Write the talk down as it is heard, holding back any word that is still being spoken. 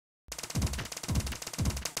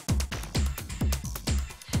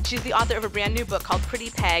She's the author of a brand new book called Pretty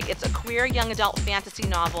Peg. It's a queer young adult fantasy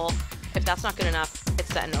novel. If that's not good enough,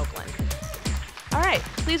 it's set in Oakland. All right,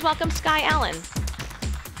 please welcome Skye Allen.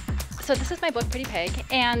 So this is my book, Pretty Peg,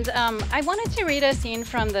 and I wanted to read a scene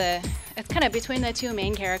from it's kind of between the two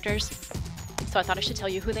main characters, so I thought I should tell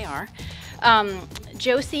you who they are.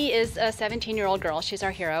 Josie is a 17-year-old girl, she's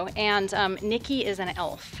our hero, and Nikki is an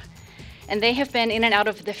elf. And they have been in and out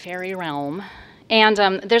of the fairy realm. And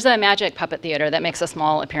there's a magic puppet theater that makes a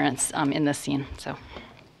small appearance in this scene, so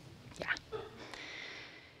yeah.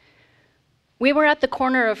 We were at the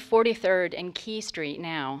corner of 43rd and Key Street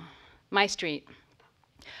now, my street.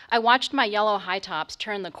 I watched my yellow high tops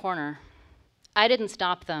turn the corner. I didn't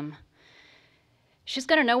stop them. She's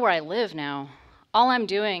gonna know where I live now. All I'm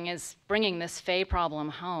doing is bringing this Fae problem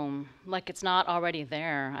home, like it's not already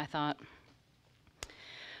there, I thought.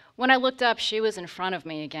 When I looked up, she was in front of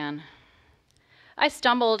me again. I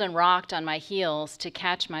stumbled and rocked on my heels to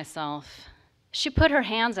catch myself. She put her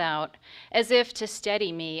hands out as if to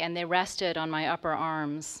steady me, and they rested on my upper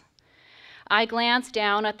arms. I glanced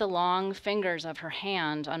down at the long fingers of her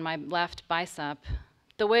hand on my left bicep,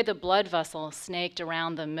 the way the blood vessel snaked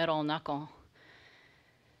around the middle knuckle.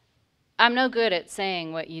 I'm no good at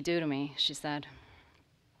saying what you do to me, she said.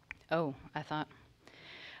 Oh, I thought.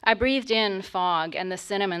 I breathed in fog and the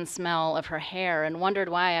cinnamon smell of her hair and wondered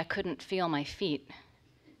why I couldn't feel my feet.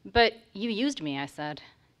 But you used me, I said.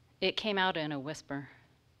 It came out in a whisper.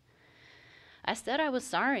 I said I was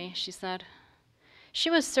sorry, she said. She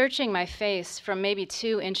was searching my face from maybe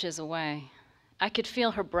 2 inches away. I could feel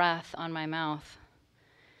her breath on my mouth.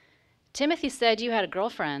 Timothy said you had a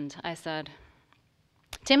girlfriend, I said.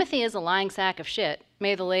 Timothy is a lying sack of shit.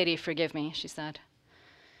 May the lady forgive me, she said.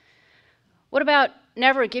 What about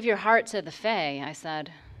never give your heart to the Fae, I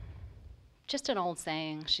said. Just an old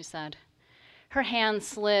saying, she said. Her hand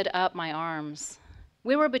slid up my arms.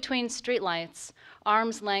 We were between streetlights,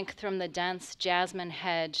 arm's length from the dense jasmine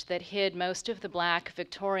hedge that hid most of the black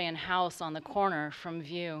Victorian house on the corner from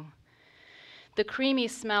view. The creamy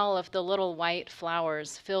smell of the little white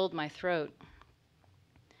flowers filled my throat.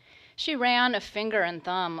 She ran a finger and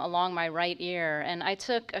thumb along my right ear, and I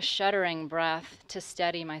took a shuddering breath to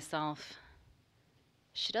steady myself.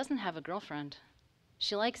 She doesn't have a girlfriend.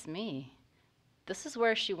 She likes me. This is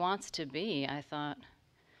where she wants to be, I thought.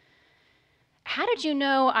 How did you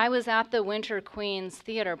know I was at the Winter Queen's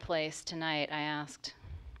theater place tonight, I asked.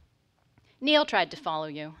 Neil tried to follow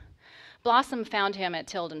you. Blossom found him at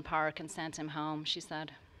Tilden Park and sent him home, she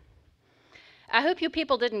said. I hope you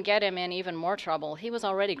people didn't get him in even more trouble. He was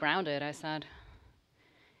already grounded, I said.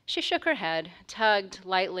 She shook her head, tugged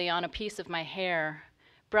lightly on a piece of my hair,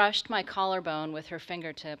 brushed my collarbone with her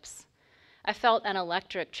fingertips. I felt an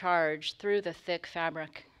electric charge through the thick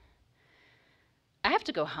fabric. I have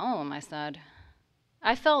to go home, I said.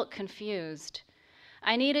 I felt confused.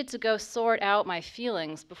 I needed to go sort out my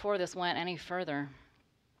feelings before this went any further.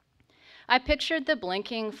 I pictured the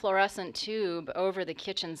blinking fluorescent tube over the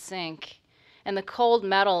kitchen sink and the cold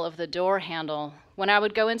metal of the door handle when I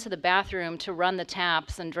would go into the bathroom to run the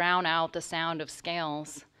taps and drown out the sound of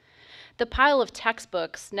scales. The pile of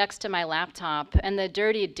textbooks next to my laptop and the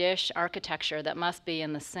dirty dish architecture that must be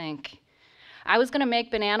in the sink. I was going to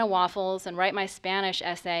make banana waffles and write my Spanish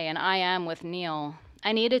essay in IM with Neil.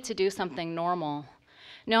 I needed to do something normal.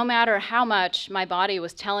 No matter how much my body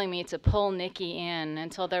was telling me to pull Nikki in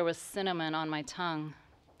until there was cinnamon on my tongue.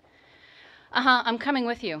 I'm coming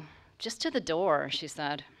with you. Just to the door, she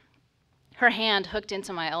said. Her hand hooked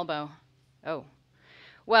into my elbow. Oh.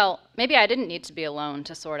 Well, maybe I didn't need to be alone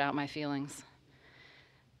to sort out my feelings.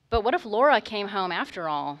 But what if Laura came home after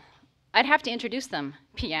all? I'd have to introduce them.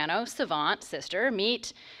 Piano, savant, sister,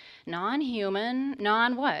 meet, non-human,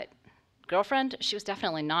 non-what? Girlfriend? She was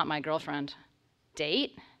definitely not my girlfriend.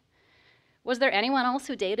 Date? Was there anyone else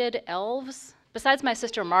who dated elves? Besides my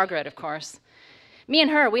sister Margaret, of course. Me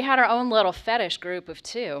and her, we had our own little fetish group of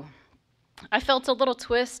 2. I felt a little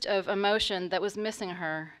twist of emotion that was missing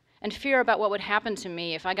her, and fear about what would happen to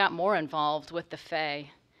me if I got more involved with the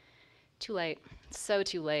Fae. Too late. So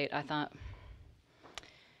too late, I thought.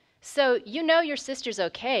 So you know your sister's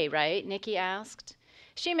okay, right? Nikki asked.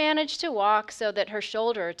 She managed to walk so that her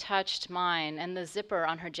shoulder touched mine and the zipper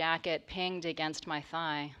on her jacket pinged against my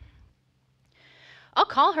thigh. I'll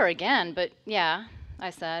call her again, but yeah,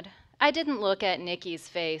 I said. I didn't look at Nikki's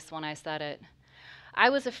face when I said it.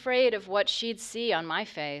 I was afraid of what she'd see on my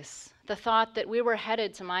face, the thought that we were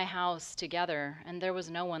headed to my house together and there was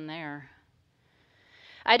no one there.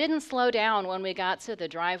 I didn't slow down when we got to the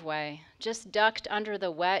driveway, just ducked under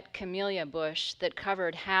the wet camellia bush that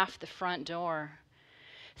covered half the front door.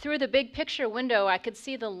 Through the big picture window, I could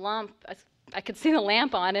see the lump, I could see the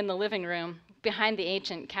lamp on in the living room, behind the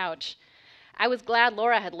ancient couch. I was glad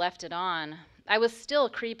Laura had left it on. I was still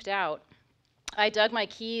creeped out. I dug my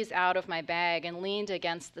keys out of my bag and leaned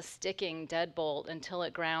against the sticking deadbolt until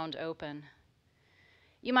it ground open.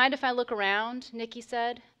 "You mind if I look around?" Nikki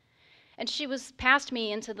said. And she was past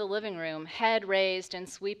me into the living room, head raised and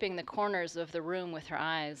sweeping the corners of the room with her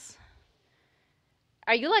eyes.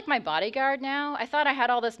 "Are you like my bodyguard now? I thought I had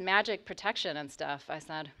all this magic protection and stuff," I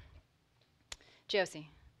said. "Josie,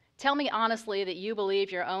 tell me honestly that you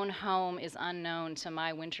believe your own home is unknown to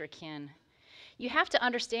my winter kin. You have to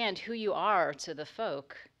understand who you are to the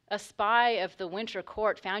folk. A spy of the winter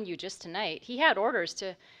court found you just tonight. He had orders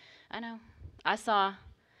to—" "I know. I saw,"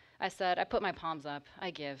 I said. I put my palms up.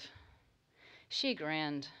 "I give." She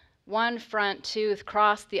grinned. One front tooth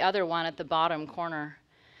crossed the other one at the bottom corner.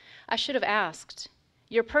 "I should have asked.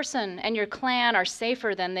 Your person and your clan are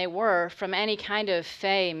safer than they were from any kind of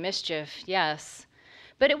fey mischief, yes.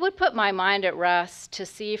 But it would put my mind at rest to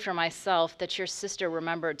see for myself that your sister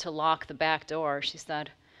remembered to lock the back door," she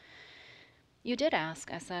said. "You did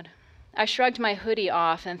ask," I said. I shrugged my hoodie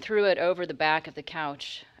off and threw it over the back of the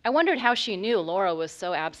couch. I wondered how she knew Laura was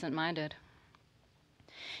so absent-minded.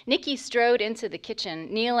 Nikki strode into the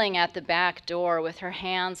kitchen, kneeling at the back door with her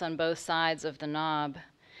hands on both sides of the knob.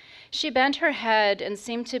 She bent her head and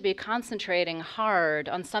seemed to be concentrating hard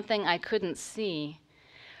on something I couldn't see.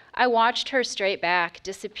 I watched her straight back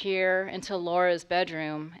disappear into Laura's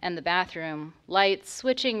bedroom and the bathroom, lights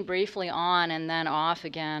switching briefly on and then off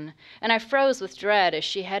again, and I froze with dread as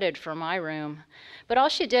she headed for my room. But all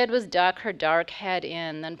she did was duck her dark head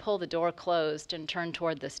in, then pull the door closed and turn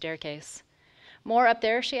toward the staircase. "More up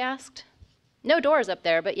there?" she asked. "No doors up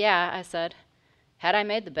there, but yeah," I said. Had I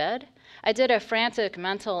made the bed? I did a frantic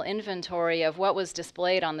mental inventory of what was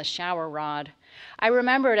displayed on the shower rod. I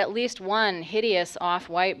remembered at least one hideous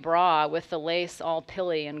off-white bra with the lace all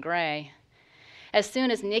pilly and gray. As soon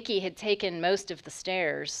as Nikki had taken most of the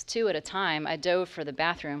stairs, 2 at a time, I dove for the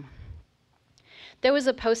bathroom. There was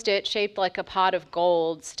a Post-it shaped like a pot of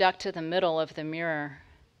gold stuck to the middle of the mirror.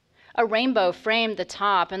 A rainbow framed the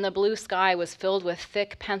top, and the blue sky was filled with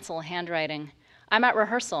thick pencil handwriting. "I'm at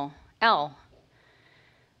rehearsal. L."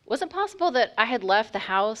 Was it possible that I had left the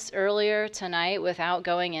house earlier tonight without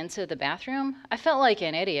going into the bathroom? I felt like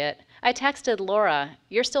an idiot. I texted Laura,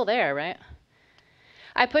 "You're still there, right?"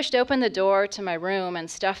 I pushed open the door to my room and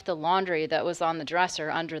stuffed the laundry that was on the dresser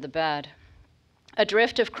under the bed. A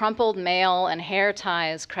drift of crumpled mail and hair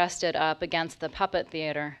ties crested up against the puppet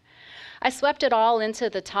theater. I swept it all into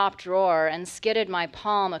the top drawer and skidded my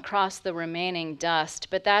palm across the remaining dust,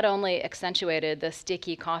 but that only accentuated the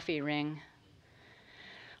sticky coffee ring.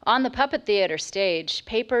 On the puppet theater stage,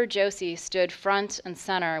 Paper Josie stood front and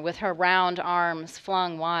center with her round arms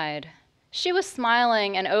flung wide. She was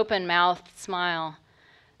smiling an open-mouthed smile.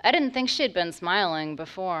 I didn't think she'd been smiling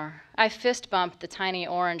before. I fist-bumped the tiny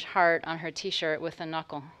orange heart on her t-shirt with a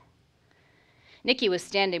knuckle. Nikki was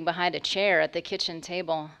standing behind a chair at the kitchen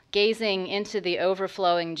table, gazing into the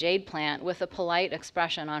overflowing jade plant with a polite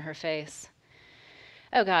expression on her face.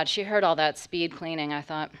 Oh God, she heard all that speed cleaning, I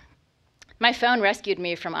thought. My phone rescued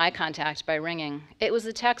me from eye contact by ringing. It was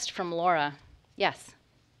a text from Laura. "Yes."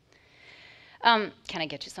 Can I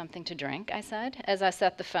get you something to drink?" I said, as I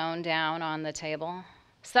set the phone down on the table.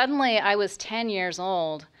 Suddenly, I was 10 years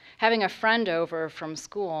old, having a friend over from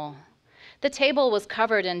school. The table was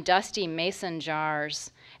covered in dusty mason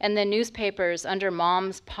jars, and the newspapers under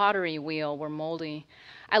Mom's pottery wheel were moldy.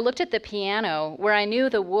 I looked at the piano, where I knew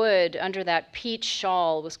the wood under that peach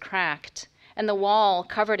shawl was cracked, and the wall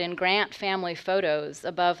covered in Grant family photos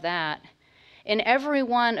above that. In every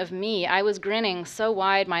one of me, I was grinning so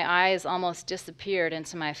wide my eyes almost disappeared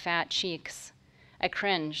into my fat cheeks. I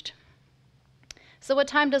cringed. "So what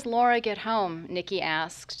time does Laura get home?" Nikki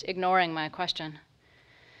asked, ignoring my question.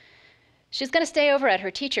 "She's going to stay over at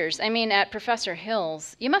her teacher's, at Professor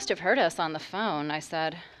Hill's. You must have heard us on the phone," I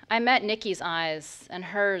said. I met Nikki's eyes, and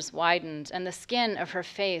hers widened, and the skin of her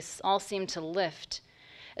face all seemed to lift,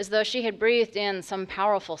 as though she had breathed in some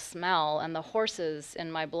powerful smell, and the horses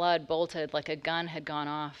in my blood bolted like a gun had gone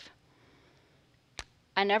off.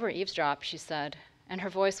 "I never eavesdrop," she said, and her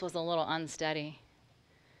voice was a little unsteady.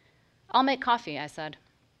 "I'll make coffee," I said.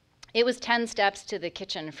 It was 10 steps to the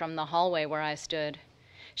kitchen from the hallway where I stood.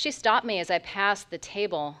 She stopped me as I passed the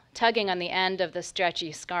table, tugging on the end of the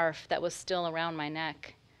stretchy scarf that was still around my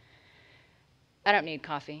neck. "I don't need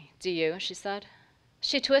coffee. Do you?" she said.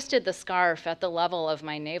 She twisted the scarf at the level of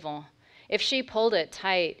my navel. If she pulled it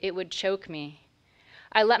tight, it would choke me.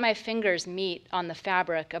 I let my fingers meet on the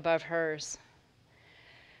fabric above hers.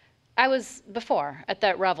 "I was before at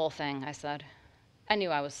that revel thing," I said. I knew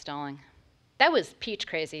I was stalling. That was Peach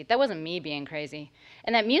crazy. That wasn't me being crazy.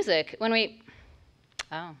 And that music,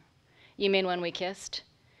 oh, you mean when we kissed?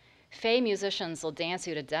 Fey musicians will dance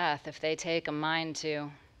you to death if they take a mind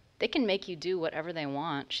to. They can make you do whatever they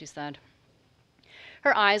want, she said.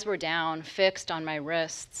 Her eyes were down, fixed on my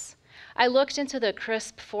wrists. I looked into the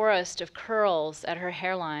crisp forest of curls at her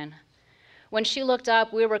hairline. When she looked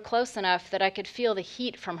up, we were close enough that I could feel the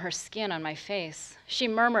heat from her skin on my face. She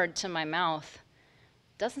murmured to my mouth,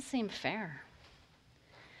 "Doesn't seem fair."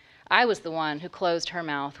 I was the one who closed her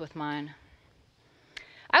mouth with mine.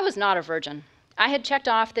 I was not a virgin. I had checked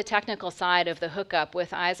off the technical side of the hookup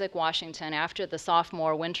with Isaac Washington after the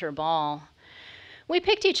sophomore winter ball. We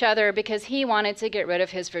picked each other because he wanted to get rid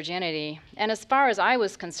of his virginity, and as far as I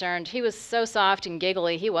was concerned, he was so soft and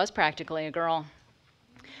giggly, he was practically a girl.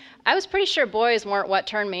 I was pretty sure boys weren't what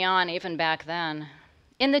turned me on even back then.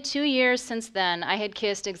 In the 2 years since then, I had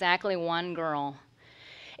kissed exactly one girl.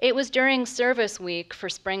 It was during service week for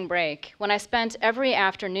spring break, when I spent every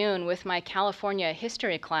afternoon with my California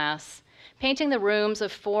history class, painting the rooms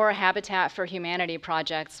of 4 Habitat for Humanity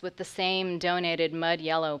projects with the same donated mud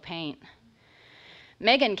yellow paint.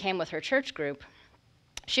 Megan came with her church group.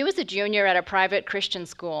 She was a junior at a private Christian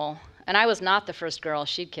school, and I was not the first girl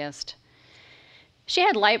she'd kissed. She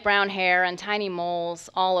had light brown hair and tiny moles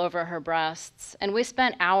all over her breasts, and we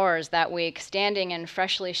spent hours that week standing in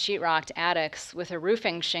freshly sheetrocked attics with a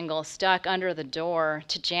roofing shingle stuck under the door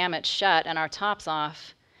to jam it shut and our tops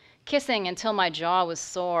off, kissing until my jaw was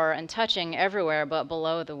sore and touching everywhere but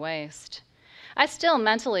below the waist. I still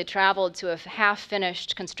mentally traveled to a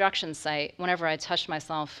half-finished construction site whenever I touched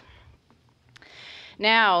myself.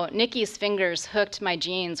 Now, Nikki's fingers hooked my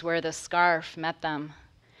jeans where the scarf met them.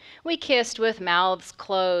 We kissed with mouths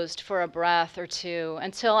closed for a breath or two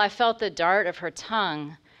until I felt the dart of her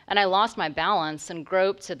tongue, and I lost my balance and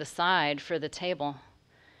groped to the side for the table.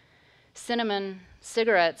 Cinnamon,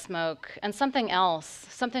 cigarette smoke, and something else,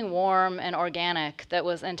 something warm and organic that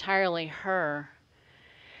was entirely her.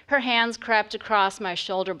 Her hands crept across my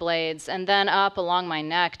shoulder blades and then up along my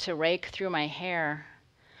neck to rake through my hair.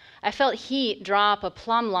 I felt heat drop a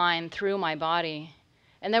plumb line through my body,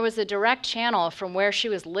 and there was a direct channel from where she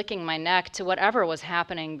was licking my neck to whatever was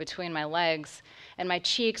happening between my legs, and my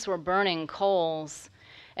cheeks were burning coals.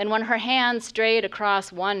 And when her hand strayed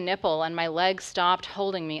across one nipple and my legs stopped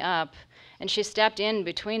holding me up, and she stepped in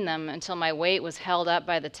between them until my weight was held up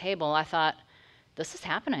by the table, I thought, this is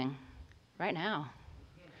happening right now.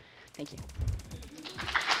 Thank you.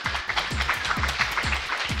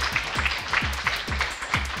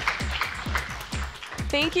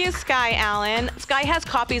 Thank you, Skye Allen. Skye has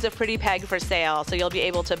copies of Pretty Peg for sale, so you'll be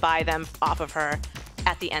able to buy them off of her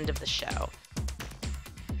at the end of the show.